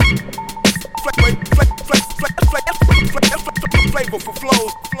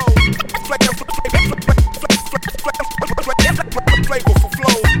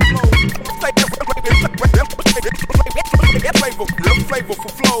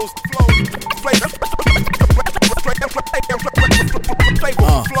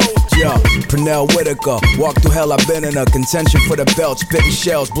Yeah, Pernell, Whitaker, walk through hell, I've been in a contention for the belt, spitting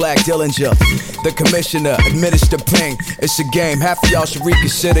shells, Black Dillinger. The commissioner, administer pain, it's a game, half of y'all should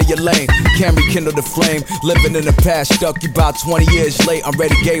reconsider your lane. Can't rekindle the flame, living in the past, stuck you about 20 years late, I'm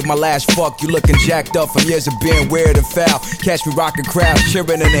ready, gave my last fuck. You looking jacked up from years of being weird and foul. Catch me rocking crowds,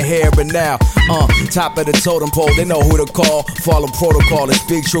 cheering in the hair and now. Top of the totem pole, they know who to call. Follow protocol, and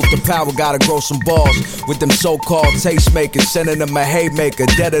speak truth to power, gotta grow some balls. With them so-called tastemakers, sending them a haymaker,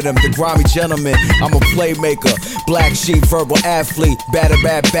 dead of them, the grimy gentleman, I'm a playmaker. Black sheep, verbal athlete, batter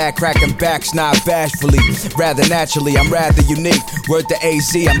bad back, cracking backs, not bashfully. Rather naturally, I'm rather unique. Word to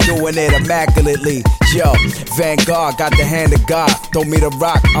AZ, I'm doing it immaculately. Yo, Vanguard, got the hand of God. Throw me the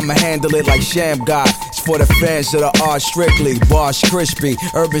rock, I'ma handle it like Sham God. It's for the fans of the art strictly. Bars crispy,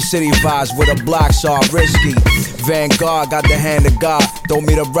 urban city vibes where the blocks are risky. Vanguard, got the hand of God. Throw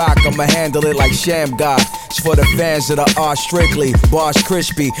me the rock, I'ma handle it like Sham God. It's for the fans of the art strictly. Bars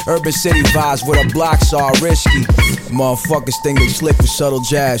crispy, urban city vibes where the blocks are risky. Motherfuckers think they slick with subtle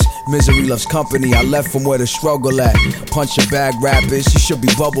jabs. Misery loves company, I left from where the struggle at. Punch a bag rappers, you should be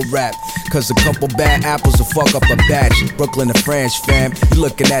bubble wrap. Cause a couple bad apples will fuck up a batch. Brooklyn to France, fam, you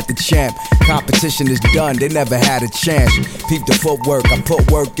looking at the champ. Competition is done, they never had a chance. Peep the footwork, I put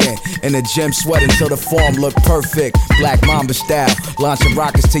work in the gym, sweat until the form look perfect. Black Mamba style, launching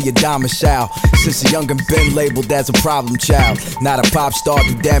rockets to your domicile. Since a youngin' been labeled as a problem child. Not a pop star,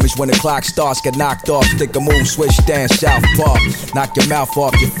 do damage when the clock starts. Get knocked off, stick a move, switch stance, South Park. Knock your mouth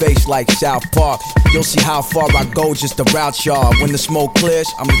off your face like South Park. You'll see how far I go just to route y'all. When the smoke clears,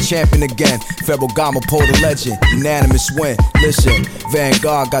 I'm the champion again. Ferragamo, Poe the legend, unanimous win. Listen,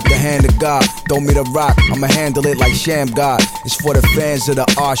 Vanguard, got the hand of God. Throw me the rock, I'ma handle it like Sham God. It's for the fans of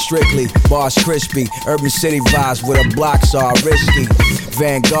the art strictly. Bars crispy, urban city vibes where the blocks are risky.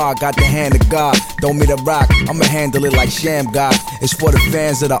 Vanguard, got the hand of God. Throw me the rock, I'ma handle it like Sham God. It's for the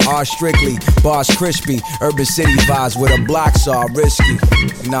fans of the art strictly. Bars crispy, urban city vibes where the blocks are risky.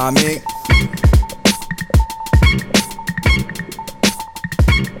 You know what I mean?